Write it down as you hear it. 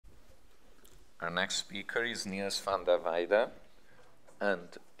Our next speaker is Niels van der Weide, and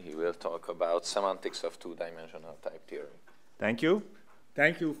he will talk about semantics of two-dimensional type theory. Thank you.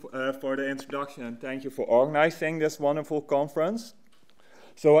 Thank you for the introduction, and thank you for organizing this wonderful conference.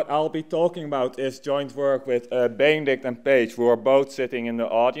 So what I'll be talking about is joint work with Benedict and Paige, who are both sitting in the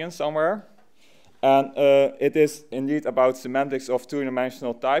audience somewhere. And it is indeed about semantics of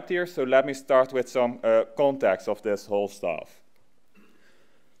two-dimensional type theory. So let me start with some context of this whole stuff.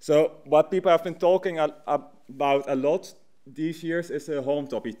 So what people have been talking about a lot these years is the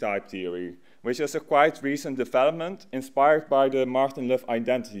homotopy type theory, which is a quite recent development inspired by the Martin-Löf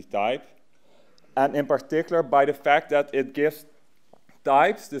identity type, and in particular by the fact that it gives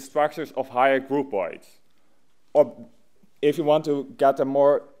types the structures of higher groupoids. Or if you want to get a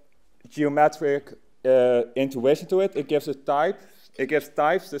more geometric intuition to it, it gives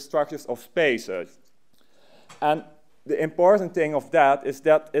types the structures of spaces. And the important thing of that is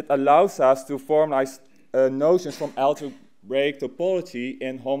that it allows us to formalize notions from algebraic topology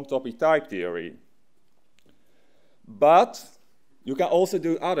in homotopy type theory. But you can also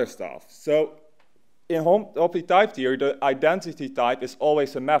do other stuff. So in homotopy type theory, the identity type is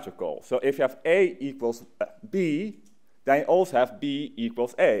always symmetrical. So if you have A equals B, then you also have B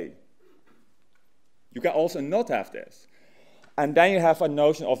equals A. You can also not have this. And then you have a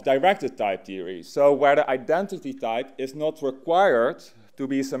notion of directed type theory, so where the identity type is not required to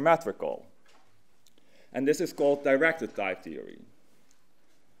be symmetrical. And this is called directed type theory.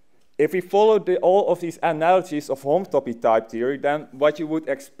 If we follow all of these analogies of homotopy type theory, then what you would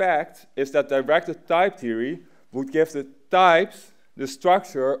expect is that directed type theory would give the types the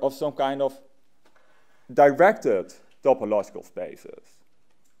structure of some kind of directed topological spaces.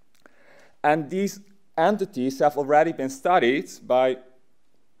 And these entities have already been studied by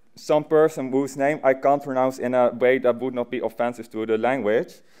some person whose name I can't pronounce in a way that would not be offensive to the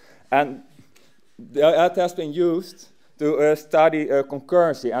language. And that has been used to study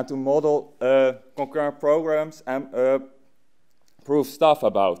concurrency and to model concurrent programs and prove stuff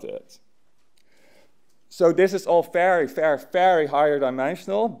about it. So this is all very, very, very higher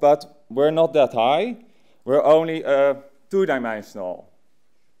dimensional, but we're not that high. We're only two-dimensional.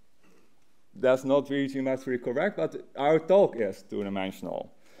 That's not really geometrically correct, but our talk is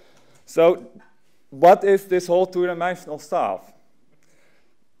two-dimensional. So what is this whole two-dimensional stuff?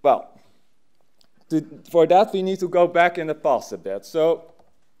 Well, for that we need to go back in the past a bit. So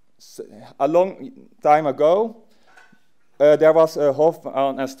a long time ago, there was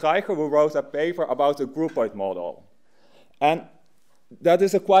Hofmann and Streicher who wrote a paper about the groupoid model. And that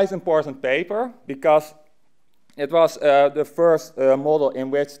is a quite important paper because it was the first model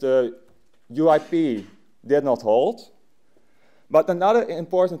in which the UIP did not hold. But another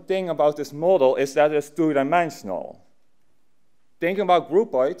important thing about this model is that it's two-dimensional. Thinking about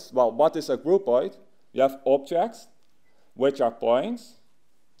groupoids, well, what is a groupoid? You have objects, which are points,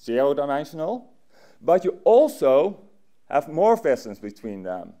 zero-dimensional, but you also have morphisms between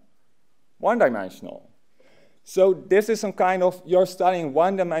them, one-dimensional. So this is some kind of, you're studying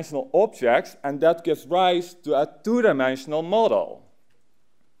one-dimensional objects, and that gives rise to a two-dimensional model.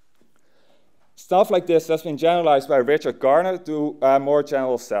 Stuff like this has been generalized by Richard Garner to a more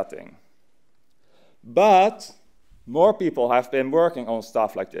general setting. But more people have been working on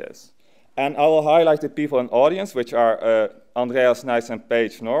stuff like this. And I will highlight the people in the audience, which are Andreas Nijs and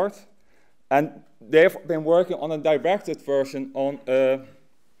Paige North. And they've been working on a directed version on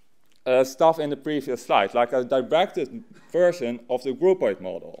stuff in the previous slide, like a directed version of the groupoid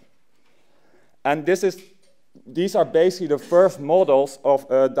model. And these are basically the first models of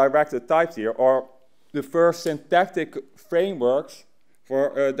directed type theory, or the first syntactic frameworks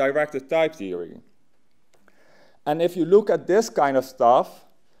for directed type theory. And if you look at this kind of stuff,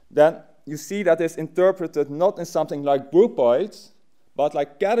 then you see that it's interpreted not in something like groupoids, but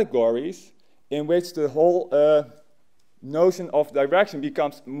like categories in which the whole notion of direction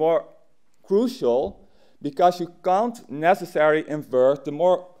becomes more crucial because you can't necessarily invert the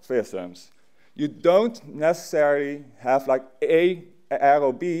morphisms. You don't necessarily have like A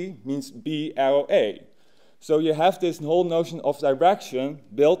arrow B means B arrow A. So you have this whole notion of direction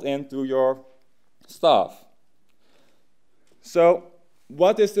built into your stuff. So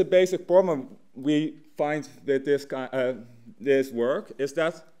what is the basic problem we find with this work is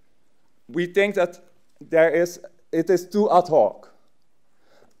that we think that it is too ad hoc.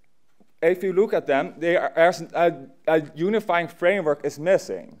 If you look at them, a unifying framework is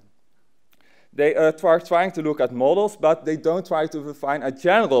missing. They are trying to look at models, but they don't try to define a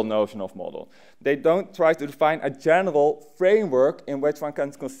general notion of model. They don't try to define a general framework in which one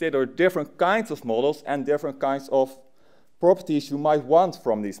can consider different kinds of models and different kinds of properties you might want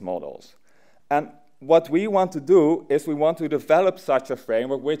from these models. And what we want to do is we want to develop such a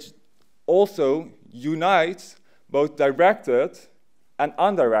framework which also unites both directed and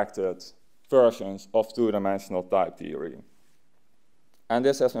undirected versions of two-dimensional type theory. And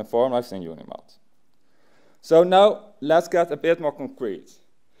this has been formalized in Unimod. So now let's get a bit more concrete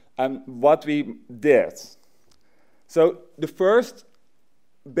and what we did. So the first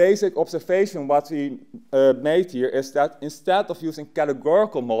basic observation what we made here is that instead of using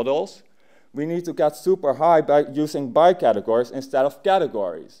categorical models, we need to get super high by using bicategories instead of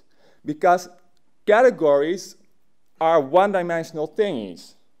categories. Because categories are one-dimensional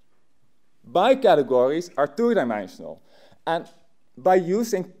thingies. Bicategories are two-dimensional. And by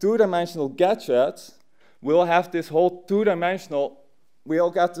using two-dimensional gadgets, we'll have this whole two-dimensional,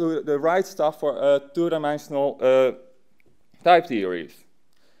 we'll get to the right stuff for two-dimensional type theories.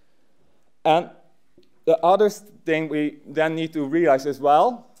 And the other thing we then need to realize is,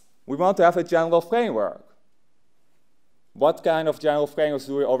 well, we want to have a general framework. What kind of general frameworks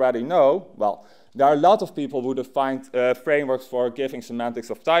do we already know? Well, there are a lot of people who define frameworks for giving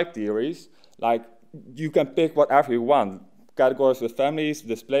semantics of type theories. Like, you can pick whatever you want. Categories with families,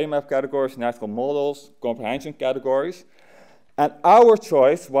 display map categories, natural models, comprehension categories. And our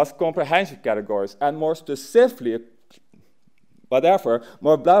choice was comprehension categories. And more specifically, whatever,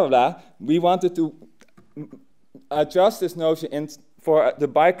 more blah, blah, blah, we wanted to adjust this notion for the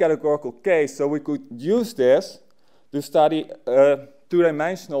bicategorical case so we could use this to study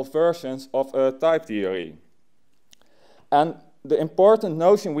two-dimensional versions of type theory. And the important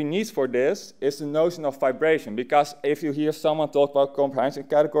notion we need for this is the notion of vibration, because if you hear someone talk about comprehension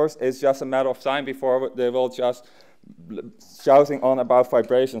categories, it's just a matter of time before they will just shouting on about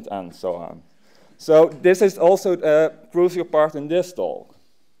vibrations and so on. So this is also a crucial part in this talk.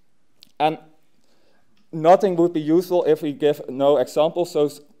 And nothing would be useful if we give no examples, so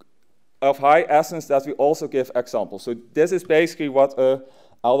of high essence that we also give examples. So this is basically what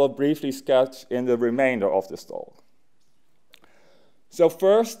I will briefly sketch in the remainder of this talk. So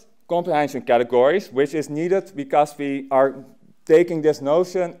first, comprehension categories, which is needed because we are taking this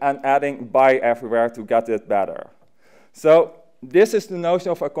notion and adding by everywhere to get it better. So this is the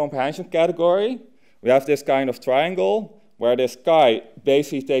notion of a comprehension category. We have this kind of triangle where this chi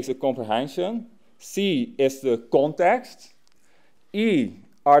basically takes a comprehension. C is the context. E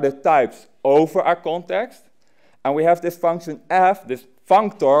are the types over our context. And we have this function f, this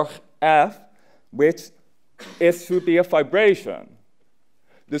functor f, which should be a vibration.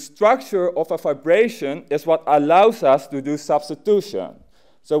 The structure of a vibration is what allows us to do substitution.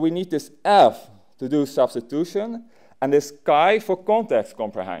 So we need this f to do substitution, and this chi for context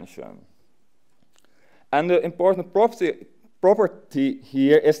comprehension. And the important property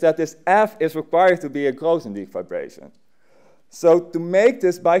here is that this f is required to be a Grothendieck vibration. So to make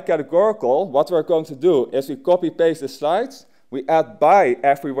this bicategorical, what we're going to do is we copy-paste the slides, we add by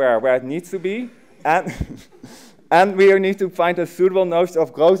everywhere where it needs to be, and, and we need to find a suitable notion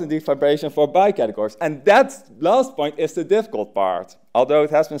of Grothendieck vibration for bicategories. And that last point is the difficult part, although it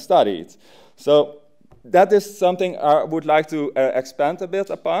has been studied. So that is something I would like to expand a bit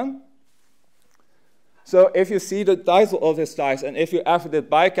upon. So if you see the title of this slide, and if you ever did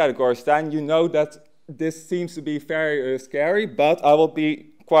bicategories, then you know that this seems to be very scary, but I will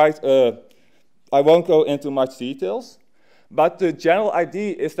be quite, I won't go into much details. But the general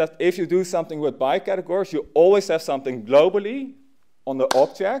idea is that if you do something with bicategories, you always have something globally on the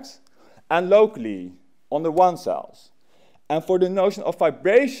objects and locally on the one cells. And for the notion of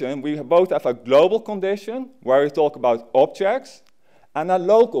vibration, we both have a global condition where we talk about objects and a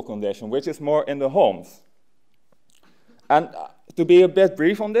local condition, which is more in the homes. And to be a bit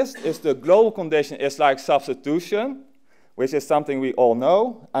brief on this, is the global condition is like substitution, which is something we all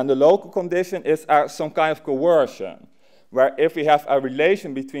know, and the local condition is some kind of coercion, where if we have a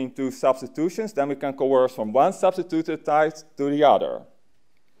relation between two substitutions, then we can coerce from one substituted type to the other.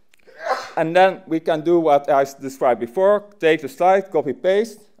 And then we can do what I described before, take the slide,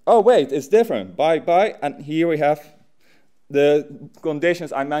 copy-paste. Oh, wait, it's different, by, and here we have the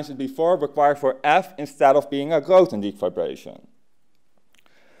conditions I mentioned before required for f instead of being a Grothendieck vibration.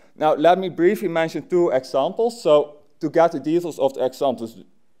 Now, let me briefly mention two examples. So to get the details of the examples,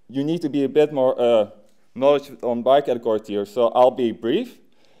 you need to be a bit more knowledge on bicategory theory, so I'll be brief.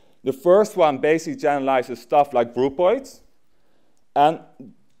 The first one basically generalizes stuff like groupoids, and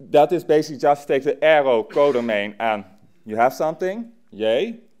that is basically just take the arrow codomain and you have something,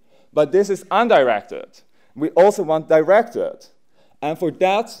 yay. But this is undirected. We also want directed. And for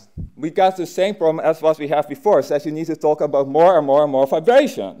that, we got the same problem as what we have before, so that you need to talk about more and more and more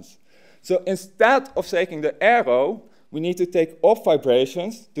vibrations. So instead of taking the arrow, we need to take off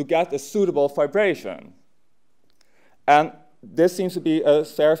vibrations to get a suitable vibration. And this seems to be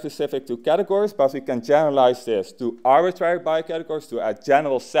very specific to categories, but we can generalize this to arbitrary bicategories, to a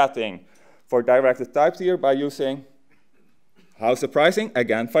general setting for directed type theory by using, how surprising,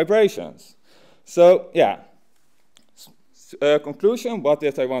 again, vibrations. So, yeah. Conclusion, what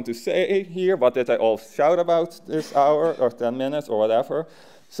did I want to say here? What did I all shout about this hour or 10 minutes or whatever?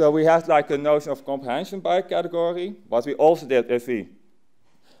 So we had like a notion of comprehension by category. What we also did is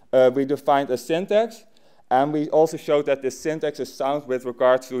we defined a syntax, and we also showed that this syntax is sound with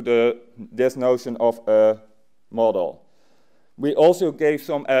regard to this notion of a model. We also gave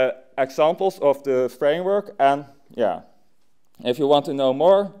some examples of the framework, and yeah, if you want to know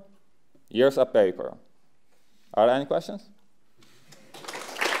more, here's a paper. Are there any questions?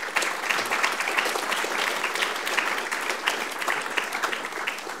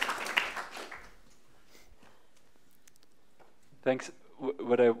 Thanks.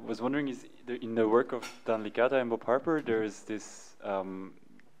 What I was wondering is, in the work of Dan Licata and Bob Harper, there is this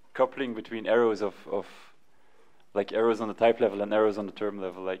coupling between arrows like arrows on the type level and arrows on the term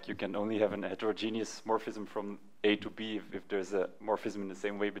level. Like you can only have a heterogeneous morphism from A to B if there's a morphism in the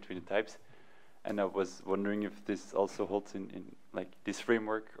same way between the types. And I was wondering if this also holds in like this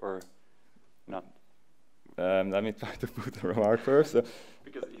framework or not. Let me try to put the remark first.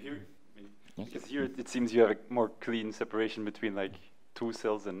 Because here it seems you have a more clean separation between like two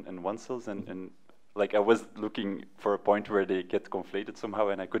cells and one cells, and like I was looking for a point where they get conflated somehow,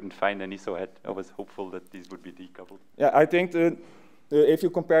 and I couldn't find any, so I was hopeful that these would be decoupled. Yeah, I think if you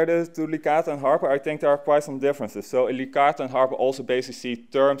compare this to Licata and Harper, I think there are quite some differences. So Licata and Harper also basically see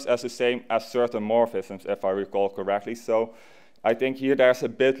terms as the same as certain morphisms, if I recall correctly. So I think here there's a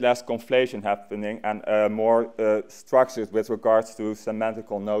bit less conflation happening and more structures with regards to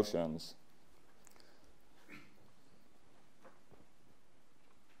semantical notions.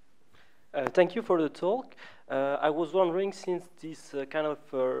 Thank you for the talk. I was wondering, since this kind of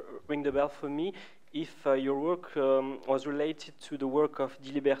ring the bell for me, if your work was related to the work of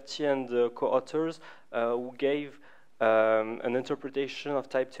Diliberti and the co-authors who gave an interpretation of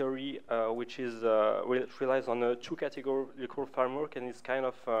type theory which is relies on a two-categorical framework and is kind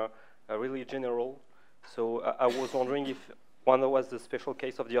of really general. So I was wondering if one was the special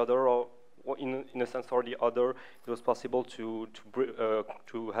case of the other, or in a sense or the other, it was possible to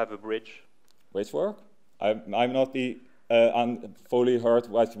have a bridge. Which work? I'm not fully heard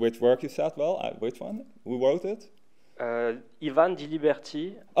which work you said. Well, which one? Who wrote it? Ivan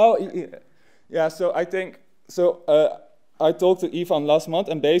Diliberti. Oh, yeah. So I think I talked to Ivan last month,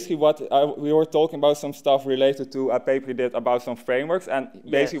 and basically we were talking about some stuff related to a paper he did about some frameworks, and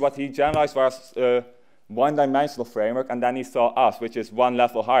basically what he generalized was one-dimensional framework, and then he saw us, which is one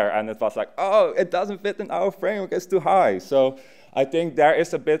level higher, and it was like, oh, it doesn't fit in our framework, it's too high. So I think there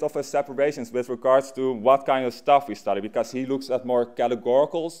is a bit of a separation with regards to what kind of stuff we study, because he looks at more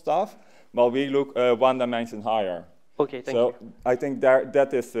categorical stuff, while we look one dimension higher. Okay, thank you. So I think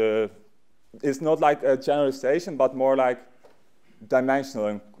that is, it's not like a generalization, but more like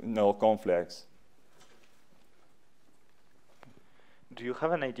dimensional conflicts. Do you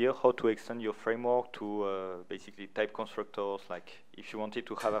have an idea how to extend your framework to basically type constructors? Like, if you wanted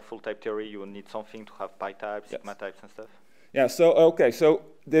to have a full type theory, you would need something to have pi types, sigma types, and stuff? Yeah, so, okay, so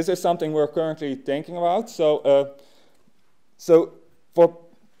this is something we're currently thinking about. So,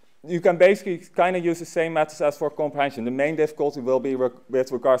 you can basically kind of use the same methods as for comprehension. The main difficulty will be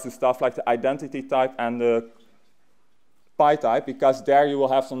with regards to stuff like the identity type and the pi type, because there you will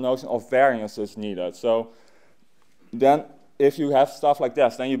have some notion of variances needed. So then, if you have stuff like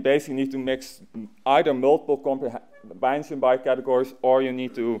this, then you basically need to mix either multiple comprehension by categories, or you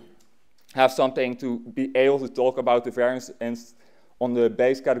need to have something to be able to talk about the variance on the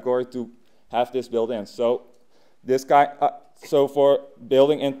base category to have this built in. So this so for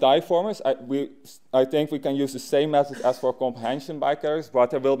building in type formers, I think we can use the same method as for comprehension by categories,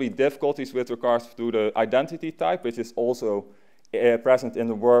 but there will be difficulties with regards to the identity type, which is also present in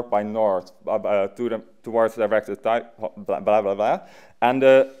the work by North towards directed type, blah blah blah, and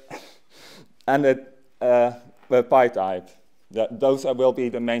the pi type. Those will be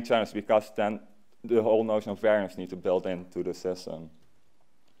the main challenges, because then the whole notion of variance needs to build into the system.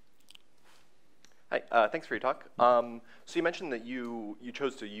 Hi, thanks for your talk. So you mentioned that you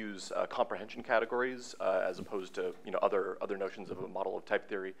chose to use comprehension categories as opposed to other notions of a model of type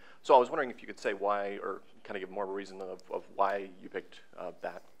theory. So I was wondering if you could say why, or kind of give more of a reason of why you picked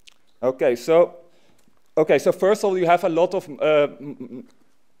that. Okay, so first of all, you have a lot of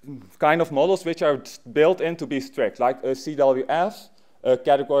kind of models which are built in to be strict, like CWF,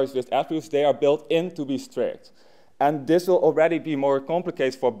 categories with attributes. They are built in to be strict. And this will already be more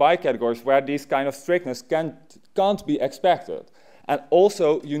complicated for bicategories where these kind of strictness can't be expected. And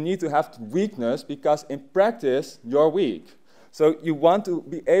also, you need to have weakness because in practice, you're weak. So you want to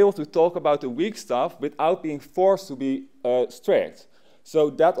be able to talk about the weak stuff without being forced to be strict. So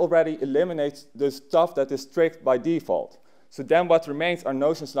that already eliminates the stuff that is strict by default. So then what remains are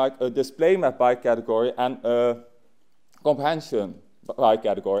notions like a display map bicategory and a comprehension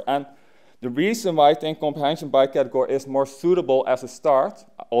bicategory. And the reason why I think comprehension bicategory is more suitable as a start,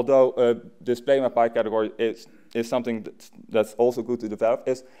 although display map bicategory is something that's also good to develop,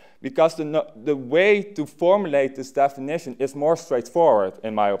 is because the way to formulate this definition is more straightforward,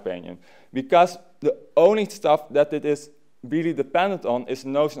 in my opinion. Because the only stuff that it is really dependent on is the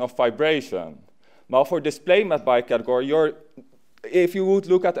notion of vibration. While for display map bicategory, if you would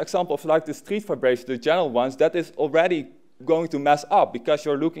look at examples like the street vibration, the general ones, that is already going to mess up because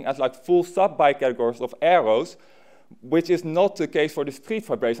you're looking at like full sub-bicategories of arrows, which is not the case for the street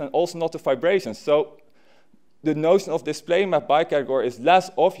vibration and also not the vibration. So the notion of display map bicategory is less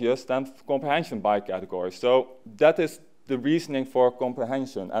obvious than comprehension bicategory. So that is the reasoning for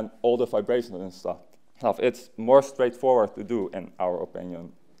comprehension and all the vibration and stuff. It's more straightforward to do, in our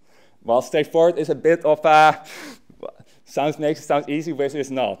opinion. While straightforward is a bit of makes it sound easy, but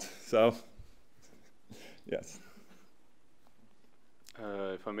it's not. So, yes.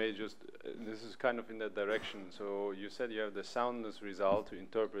 If I may just, this is kind of in that direction. So you said you have the soundness result to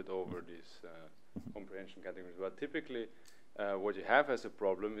interpret over these comprehension categories. But typically, what you have as a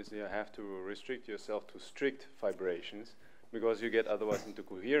problem is you have to restrict yourself to strict vibrations because you get otherwise into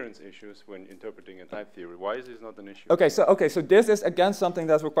coherence issues when interpreting a type theory. Why is this not an issue? Okay, so this is again something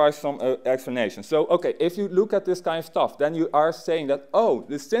that requires some explanation. So okay, if you look at this kind of stuff, then you are saying that, oh,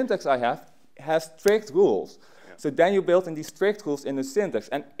 the syntax I have has strict rules. So then you build in these strict rules in the syntax.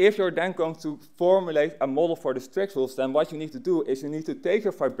 And if you're then going to formulate a model for the strict rules, then what you need to do is you need to take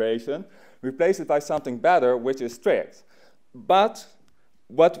your vibration, replace it by something better, which is strict. But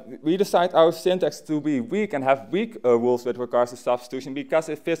what we decide our syntax to be weak and have weak rules with regards to substitution because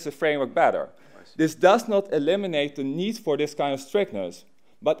it fits the framework better. This does not eliminate the need for this kind of strictness.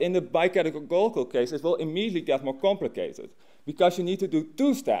 But in the bicategorical case, it will immediately get more complicated because you need to do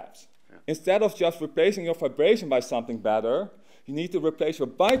two steps. Instead of just replacing your vibration by something better, you need to replace your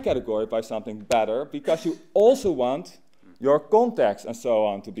bicategory by something better because you also want your context and so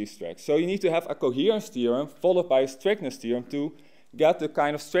on to be strict. So you need to have a coherence theorem followed by a strictness theorem to get the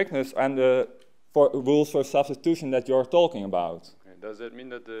kind of strictness and the rules for substitution that you're talking about. Okay. Does that mean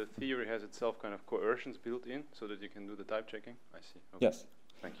that the theory has itself kind of coercions built in so that you can do the type checking? I see. Okay. Yes.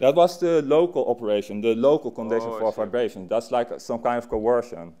 Thank you. That was the local operation, the local condition for vibration. That's like some kind of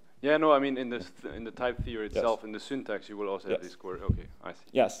coercion. Yeah, no, I mean in the type theory itself, in the syntax, you will also have this coercion. Okay, I see.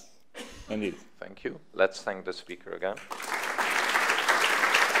 Yes, indeed. Thank you. Let's thank the speaker again.